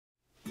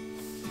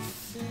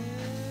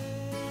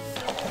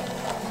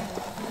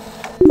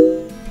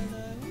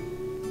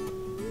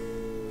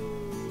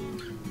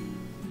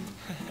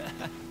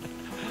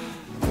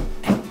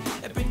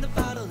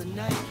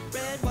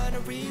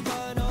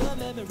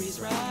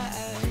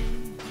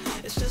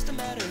light. It's just a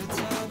matter of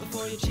time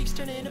before your cheeks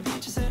turn into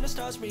peaches and the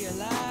stars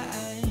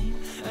realign.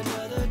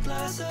 Another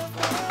glass of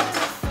wine to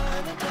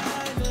find the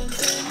diamonds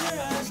in your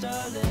eyes,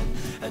 darling.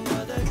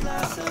 Another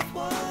glass of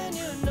wine,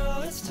 you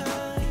know it's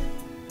time.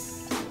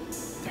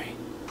 3,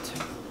 2,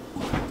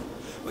 1.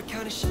 We're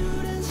counting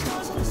shooting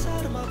stars on the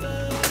side of my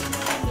bed, and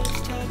my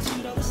lips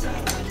tattooed on the side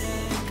of my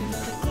neck.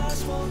 Another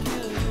glass won't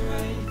kill you,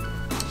 right?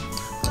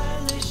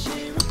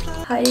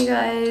 Hi you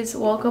guys,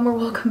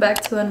 welcome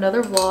back to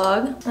another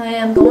vlog. I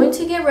am going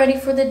to get ready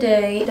for the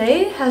day.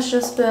 Today has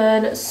just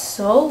been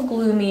so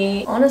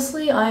gloomy.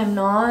 Honestly, I am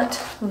not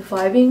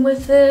vibing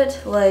with it.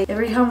 Like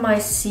every time I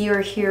see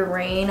or hear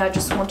rain, I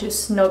just want to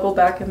snuggle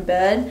back in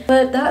bed.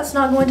 But that's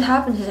not going to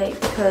happen today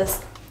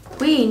because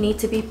we need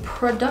to be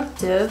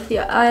productive.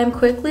 Yeah, I am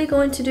quickly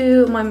going to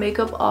do my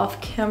makeup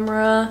off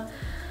camera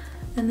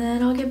and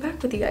then I'll get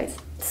back with you guys.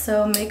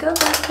 So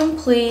makeup is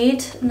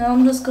complete. Now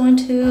I'm just going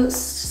to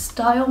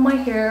style my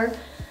hair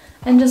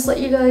and just let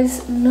you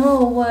guys know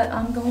what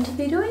I'm going to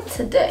be doing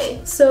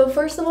today. So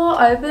first of all,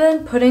 I've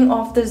been putting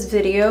off this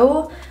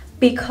video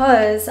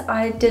because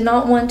I did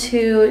not want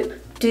to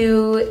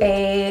do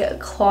a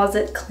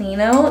closet clean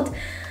out.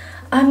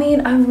 I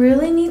mean, I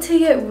really need to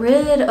get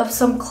rid of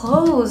some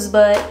clothes,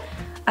 but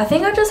I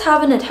think I just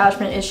have an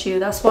attachment issue.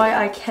 That's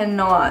why I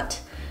cannot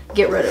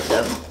get rid of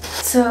them.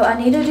 So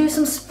I need to do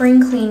some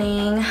spring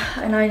cleaning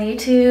and I need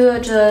to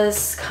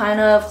just kind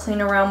of clean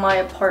around my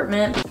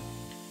apartment.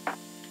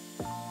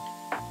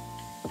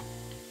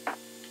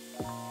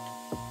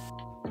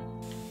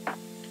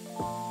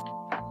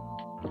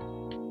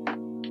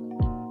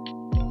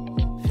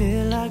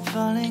 Feel like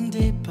falling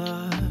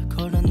deeper.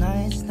 Colder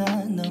nights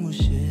난 너무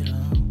싫어.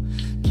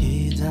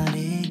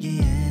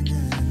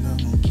 기다리기에는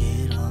너무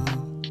길어.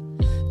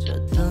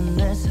 줬던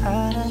내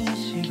사랑이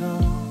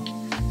식어.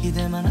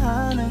 기대만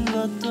하는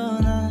것도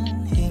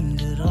난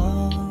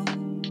힘들어.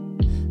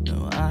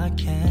 No, I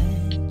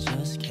can't,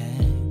 just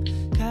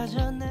can't.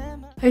 가져 내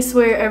I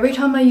swear, every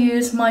time I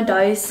use my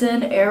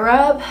Dyson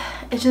Airwrap,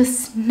 it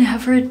just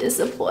never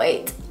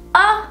disappoints.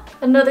 Ah,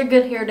 another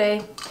good hair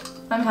day.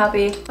 I'm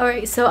happy.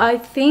 Alright, so I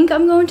think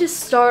I'm going to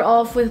start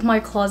off with my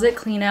closet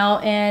clean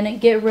out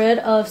and get rid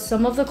of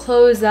some of the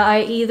clothes that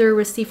I either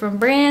received from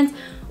brands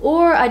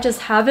or I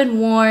just haven't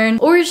worn,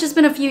 or it's just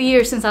been a few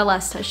years since I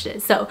last touched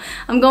it. So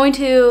I'm going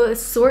to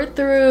sort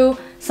through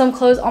some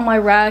clothes on my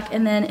rack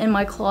and then in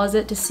my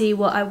closet to see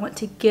what I want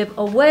to give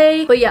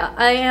away. But yeah,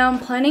 I am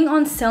planning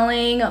on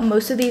selling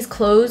most of these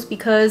clothes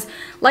because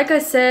like I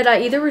said,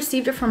 I either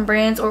received it from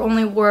brands or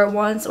only wore it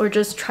once or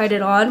just tried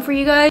it on for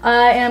you guys.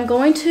 I am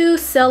going to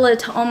sell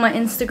it on my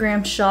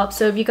Instagram shop.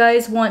 So if you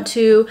guys want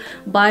to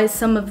buy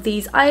some of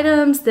these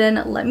items,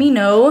 then let me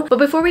know. But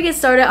before we get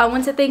started, I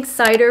want to thank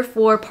Cider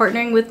for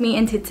partnering with me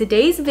into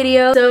today's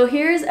video. So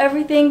here's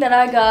everything that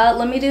I got.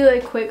 Let me do a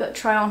quick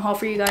try on haul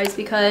for you guys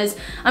because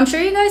I'm sure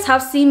you guys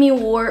have seen me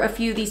wear a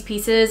few of these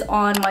pieces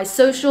on my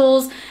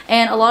socials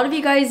and a lot of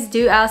you guys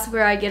do ask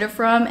where I get it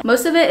from.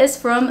 Most of it is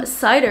from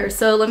Cider.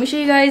 So let me show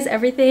you guys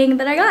everything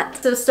that I got.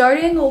 So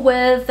starting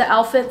with the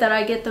outfit that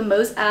I get the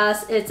most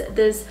as, it's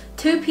this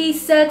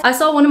two-piece set. I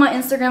saw one of my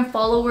Instagram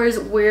followers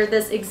wear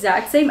this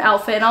exact same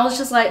outfit and I was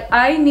just like,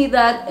 I need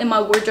that in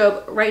my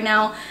wardrobe right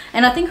now.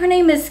 And I think her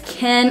name is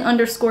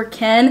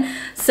Ken_Ken.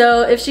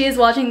 So if she is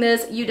watching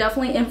this, you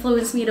definitely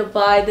influenced me to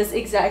buy this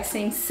exact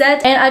same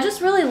set. And I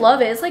just really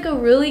love it. It's like a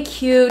really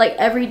cute, like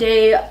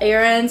everyday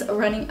errands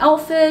running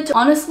outfit.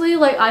 Honestly,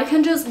 like I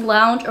can just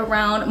lounge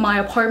around my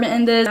apartment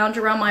in this,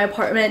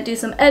 do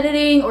some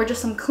editing or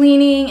just some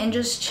cleaning and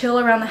just chill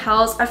around the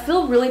house. I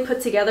feel really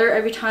put together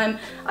every time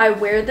I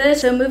wear this.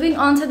 So moving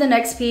on to the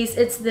next piece,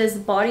 it's this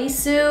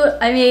bodysuit.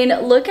 I mean,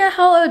 look at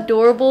how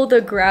adorable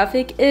the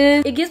graphic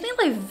is. It gives me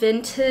like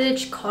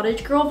vintage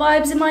cottage girl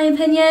vibes in my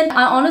opinion.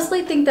 I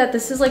honestly think that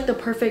this is like the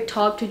perfect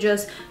top to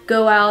just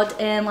go out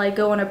and like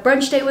go on a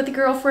brunch date with the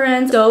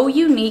girlfriends. So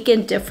unique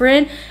and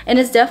different, and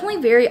it's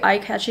definitely very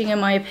eye-catching in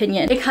my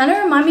opinion. It kind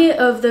of reminds me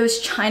of those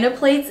china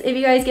plates, if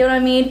you guys get what I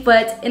mean,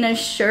 but in a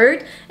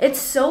shirt. It's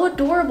so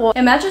adorable.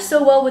 It matches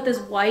so well with this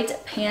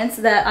white pants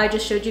that I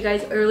just showed you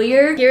guys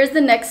earlier. Here's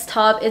the next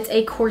top. It's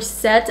a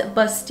corset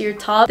bustier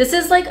top. This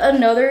is like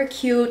another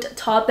cute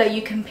top that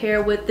you can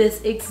pair with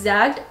this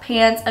exact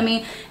pants. I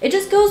mean, it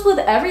just goes with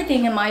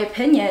everything in my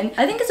opinion.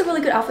 I think it's a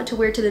really good outfit to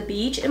wear to the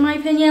beach in my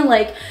opinion,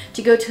 like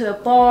to go to a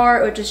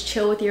bar or just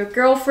chill with your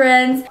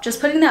girlfriends.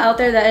 Just putting that out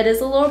there that it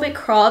is a little bit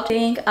cropped. I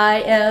think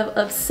I am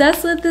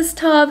obsessed with this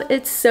top.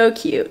 It's so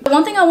cute. The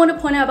one thing I want to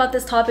point out about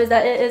this top is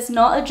that it is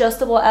not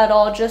adjustable at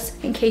all,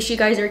 just in case you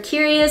guys are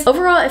curious.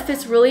 Overall, it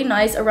fits really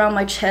nice around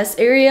my chest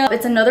area.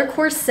 It's another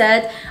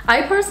corset.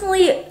 I personally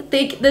personally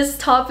think this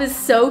top is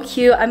so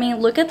cute. I mean,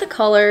 look at the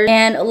color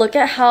and look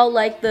at how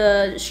like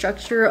the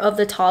structure of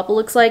the top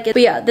looks like. But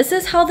yeah, this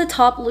is how the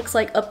top looks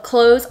like up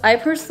close. I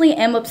personally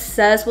am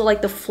obsessed with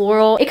like the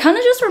floral. It kind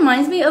of just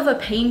reminds me of a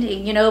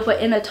painting, you know,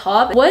 but in a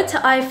top. What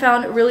I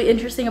found really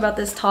interesting about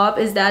this top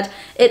is that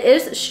it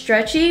is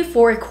stretchy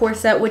for a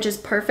corset, which is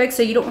perfect,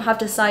 so you don't have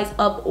to size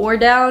up or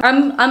down.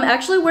 I'm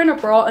actually wearing a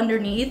bra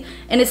underneath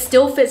and it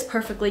still fits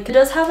perfectly. It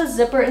does have a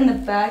zipper in the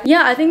back.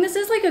 Yeah, I think this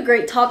is like a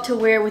great top to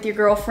wear with your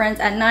girlfriends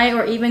at night,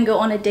 or even go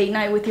on a date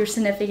night with your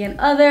significant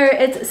other.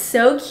 It's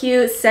so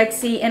cute,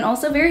 sexy, and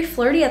also very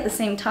flirty at the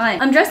same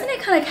time. I'm dressing it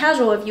kind of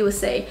casual, if you would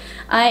say.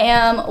 I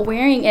am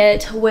wearing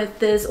it with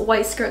this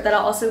white skirt that I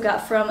also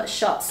got from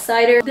shop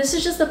Cider. This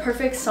is just the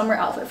perfect summer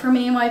outfit for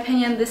me, in my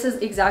opinion. This is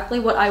exactly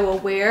what I will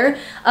wear.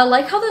 I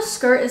like how the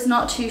skirt is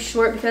not too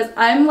short because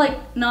I'm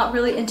like not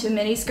really into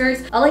mini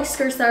skirts. I like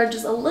skirts that are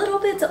just a little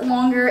bit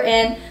longer,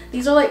 and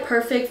these are like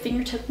perfect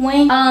fingertip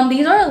length.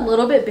 These are a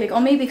little bit big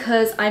on me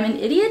because I'm an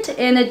idiot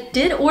and I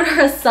did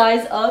order a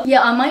size up.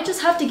 Yeah, I might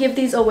just have to give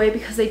these away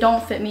because they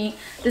don't fit me.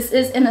 This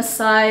is in a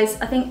size,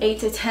 I think 8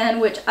 to 10,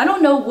 which I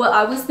don't know what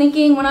I was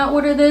thinking when I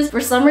ordered this.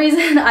 For some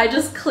reason, I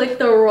just clicked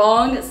the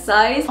wrong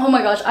size. Oh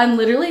my gosh, I'm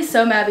literally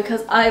so mad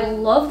because I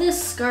love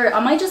this skirt. I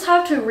might just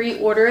have to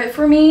reorder it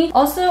for me.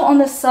 Also on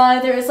the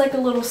side, there is like a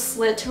little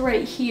slit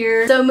right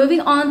here. So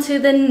moving on to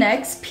the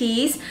next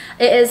piece,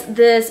 it is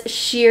this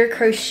sheer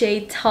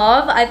crochet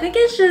top. I think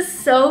it's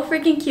just so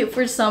freaking cute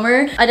for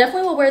summer. I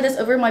definitely will wear this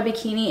over my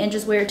bikini and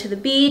just wear it to the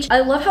beach. I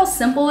love how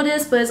simple it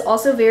is, but it's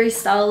also very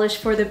stylish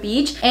for the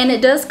beach. And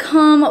it does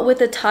come with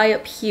a tie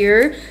up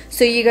here,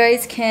 so you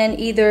guys can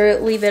either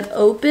leave it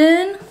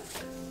open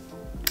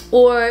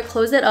or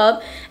close it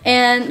up,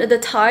 and the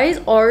ties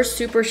are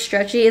super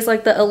stretchy. It's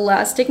like the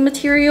elastic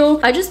material.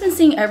 I just been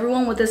seeing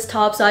everyone with this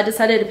top, so I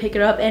decided to pick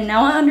it up, and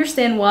now I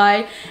understand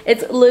why.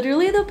 It's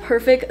literally the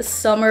perfect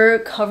summer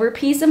cover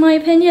piece in my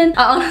opinion.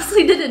 I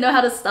honestly didn't know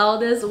how to style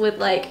this with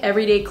like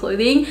everyday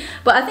clothing,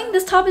 but I think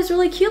this top is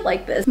really cute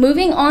like this.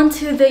 Moving on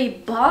to the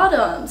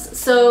bottoms.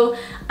 So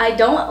I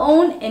don't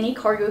own any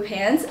cargo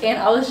pants, and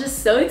I was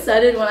just so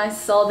excited when I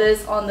saw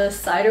this on the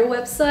Cider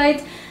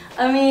website.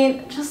 I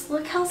mean, just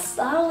look how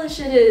stylish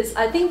it is.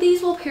 I think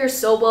these will pair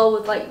so well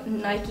with like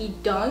Nike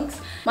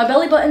Dunks. My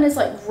belly button is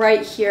like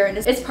right here, and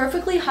it's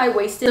perfectly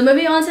high-waisted. So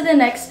moving on to the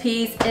next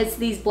piece, it's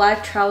these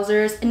black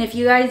trousers. And if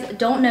you guys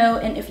don't know,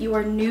 and if you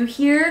are new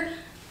here,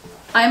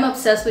 I'm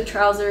obsessed with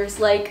trousers.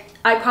 Like,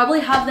 I probably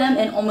have them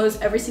in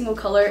almost every single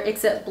color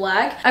except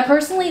black. I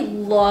personally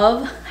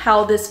love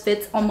how this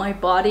fits on my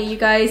body, you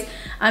guys.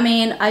 I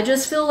mean, I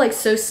just feel like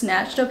so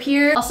snatched up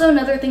here. Also,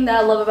 another thing that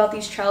I love about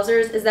these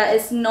trousers is that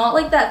it's not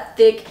like that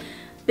thick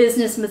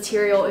business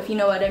material, if you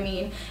know what I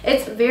mean.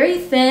 It's very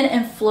thin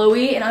and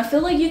flowy, and I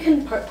feel like you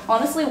can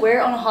honestly wear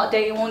it on a hot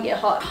day. It won't get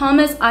hot.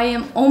 Promise, I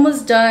am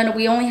almost done.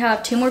 We only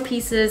have 2 more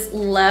pieces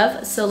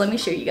left, so let me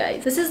show you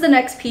guys. This is the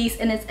next piece,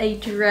 and it's a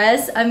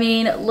dress. I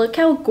mean, look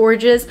how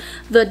gorgeous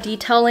the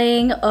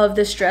detailing of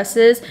this dress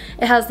is.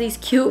 It has these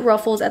cute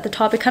ruffles at the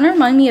top. It kind of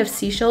reminds me of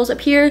seashells up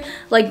here,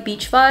 like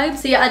beach vibes.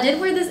 So yeah, I did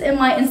wear this in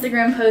my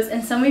Instagram post,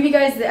 and some of you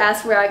guys did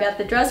ask where I got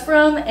the dress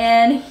from,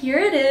 and here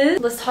it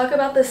is. Let's talk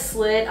about the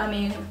slit. I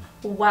mean,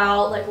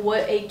 wow, like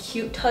what a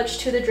cute touch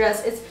to the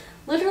dress. It's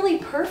literally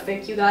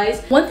perfect, you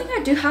guys. One thing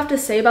I do have to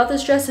say about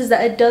this dress is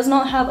that it does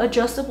not have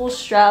adjustable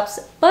straps,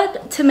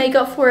 but to make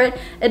up for it,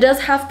 it does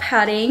have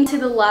padding. To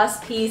the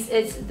last piece,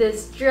 it's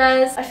this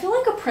dress. I feel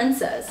like a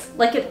princess,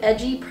 like an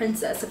edgy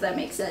princess, if that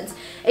makes sense.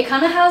 It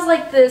kind of has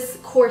like this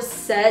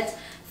corset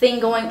thing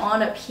going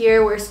on up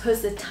here where it's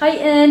supposed to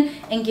tighten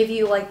and give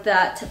you like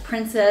that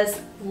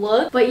princess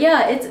look. But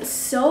yeah, it's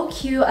so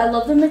cute. I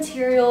love the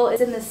material. It's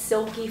in this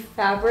silky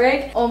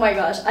fabric. Oh my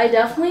gosh, I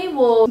definitely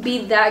will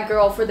be that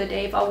girl for the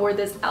day if I wore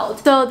this out.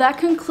 So that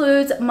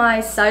concludes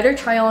my Cider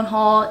try on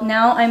haul.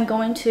 Now I'm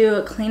going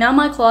to clean out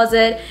my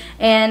closet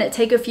and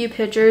take a few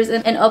pictures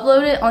and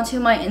upload it onto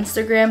my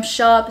Instagram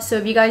shop. So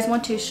if you guys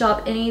want to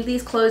shop any of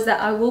these clothes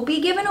that I will be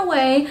giving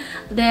away,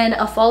 then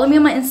follow me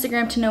on my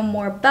Instagram to know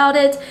more about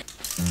it.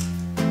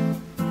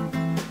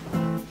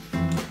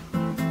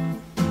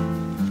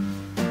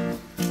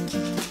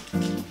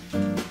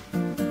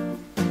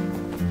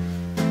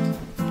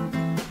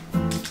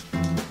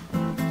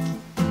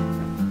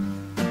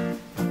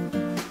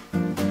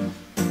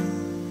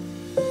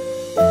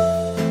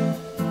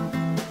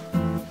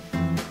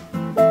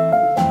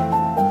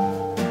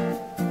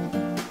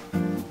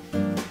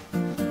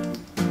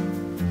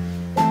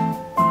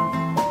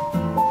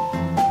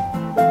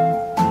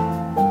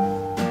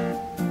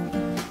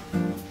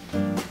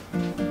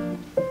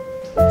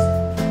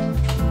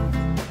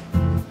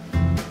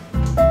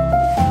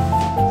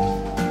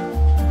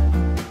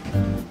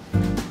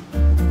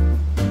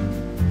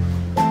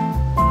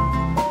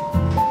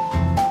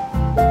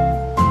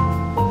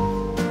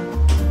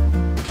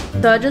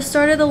 So I just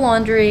started the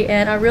laundry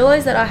and I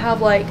realized that I have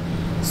like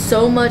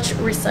so much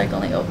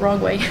recycling. Oh,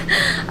 wrong way.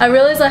 I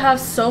realized I have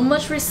so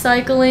much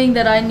recycling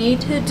that I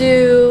need to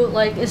do.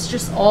 Like, it's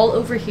just all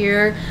over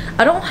here.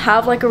 I don't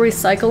have like a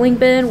recycling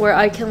bin where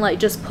I can like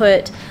just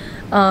put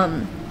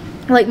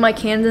like my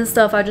cans and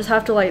stuff. I just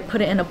have to like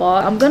put it in a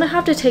box. I'm gonna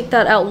have to take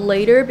that out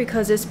later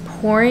because it's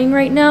pouring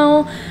right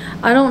now.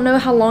 I don't know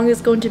how long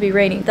it's going to be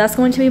raining. That's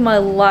going to be my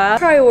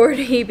last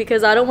priority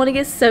because I don't want to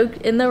get soaked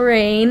in the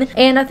rain.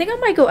 And I think I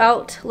might go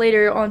out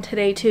later on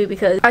today too,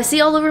 because I see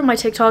all over my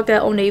TikTok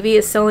that Old Navy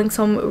is selling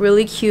some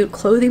really cute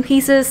clothing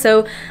pieces.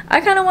 So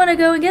I kind of want to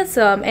go and get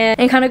some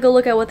and kind of go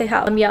look at what they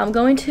have. Yeah, I'm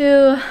going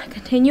to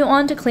continue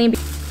on to clean.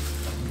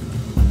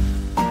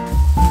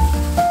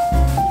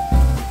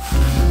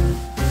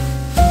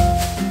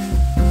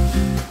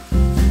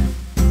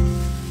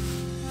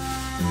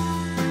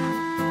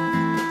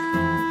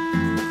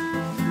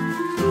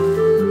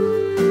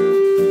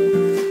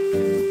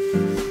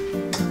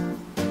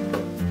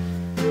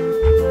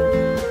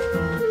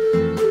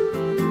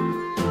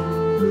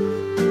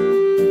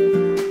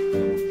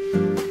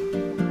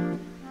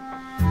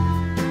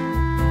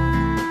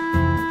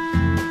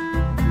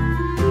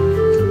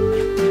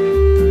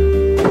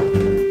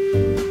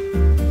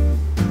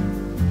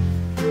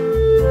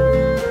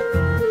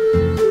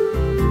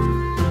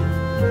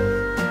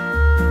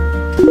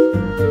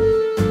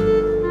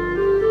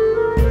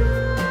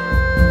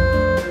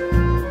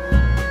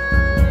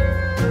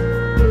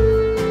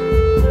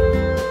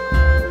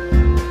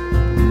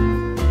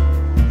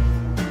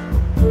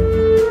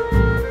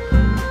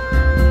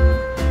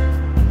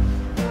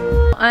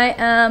 I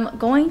am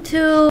going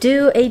to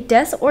do a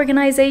desk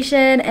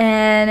organization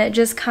and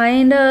just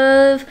kind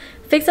of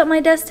fix up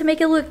my desk to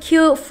make it look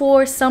cute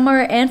for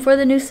summer and for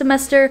the new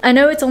semester. I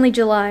know it's only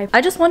July.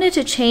 I just wanted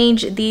to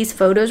change these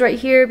photos right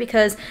here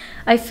because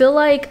I feel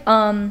like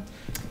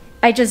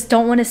I just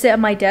don't want to sit at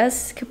my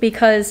desk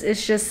because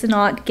it's just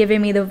not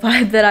giving me the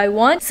vibe that I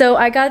want. So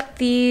I got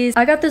this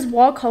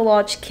wall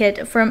collage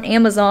kit from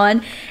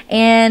Amazon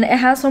and it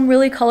has some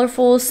really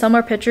colorful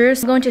summer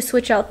pictures. I'm going to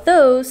switch out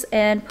those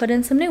and put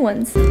in some new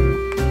ones.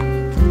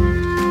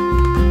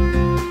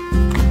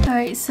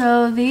 Alright,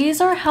 so these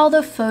are how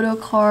the photo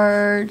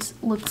cards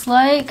looks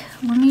like.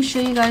 Let me show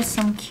you guys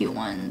some cute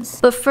ones.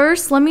 But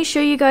first, let me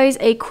show you guys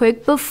a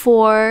quick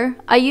before.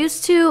 I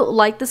used to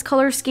like this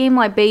color scheme,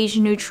 like beige,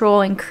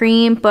 neutral, and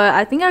cream, but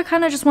I think I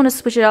kind of just want to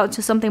switch it out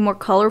to something more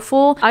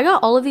colorful. I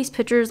got all of these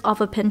pictures off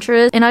of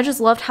Pinterest, and I just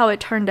loved how it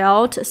turned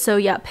out. So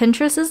yeah,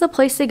 Pinterest is the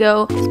place to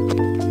go.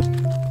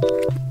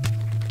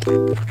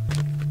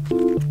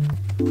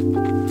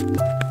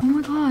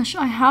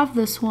 I have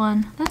this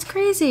one. That's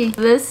crazy.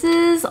 This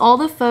is all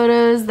the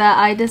photos that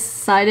I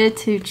decided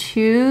to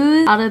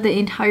choose out of the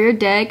entire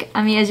deck.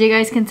 I mean, as you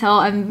guys can tell,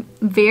 I'm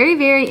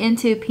very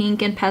into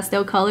pink and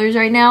pastel colors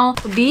right now.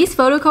 These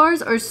photo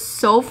cards are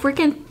so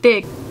freaking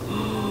thick.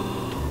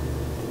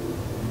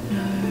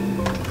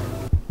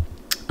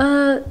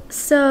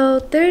 So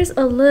there's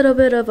a little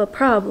bit of a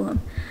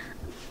problem.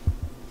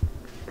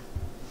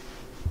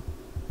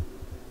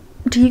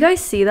 Do you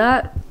guys see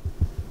that?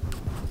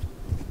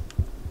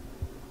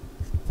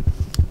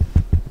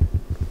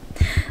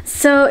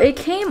 So it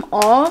came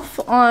off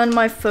on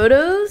my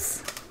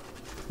photos.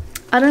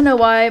 I don't know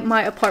why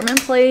my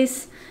apartment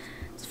place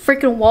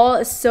freaking wall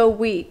is so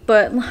weak,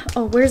 but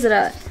oh, where's it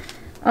at?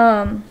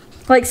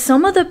 Like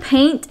some of the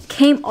paint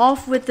came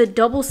off with the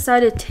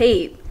double-sided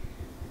tape.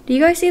 Do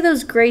you guys see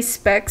those gray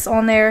specks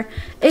on there?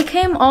 It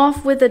came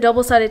off with the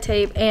double-sided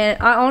tape,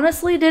 and I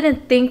honestly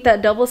didn't think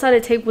that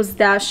double-sided tape was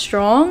that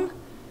strong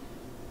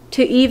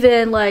to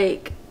even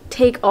like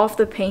take off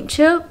the paint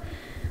chip.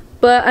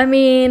 But I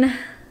mean,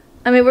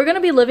 we're gonna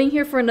be living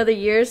here for another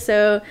year,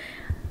 so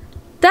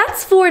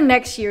that's for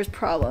next year's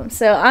problem.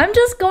 So I'm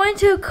just going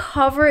to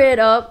cover it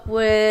up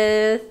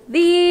with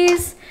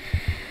these,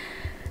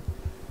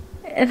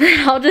 and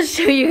then I'll just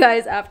show you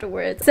guys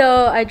afterwards.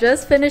 So I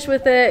just finished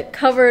with it,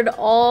 covered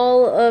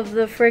all of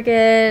the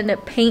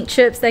freaking paint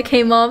chips that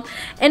came off,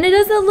 and it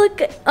doesn't look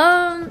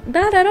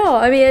bad at all.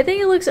 I mean, I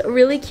think it looks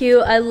really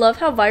cute. I love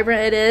how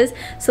vibrant it is.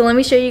 So let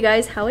me show you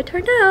guys how it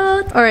turned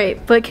out. All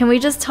right, but can we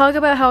just talk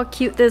about how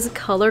cute this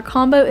color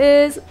combo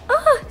is?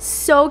 Ah,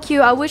 so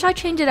cute. I wish I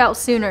changed it out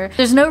sooner.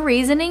 There's no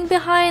reasoning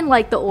behind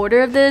like the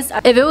order of this.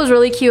 If it was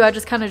really cute, I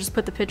just kind of just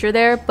put the picture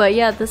there. But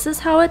yeah, this is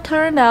how it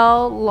turned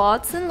out.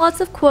 Lots and lots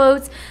of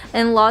quotes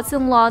and lots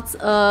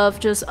of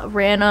just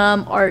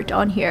random art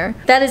on here.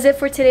 That is it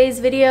for today's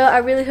video. I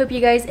really hope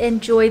you guys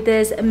enjoyed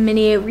this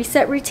mini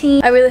reset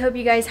routine. I really hope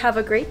you guys have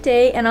a great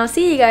day, and I'll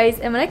see you guys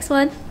in my next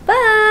one.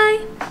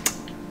 Bye!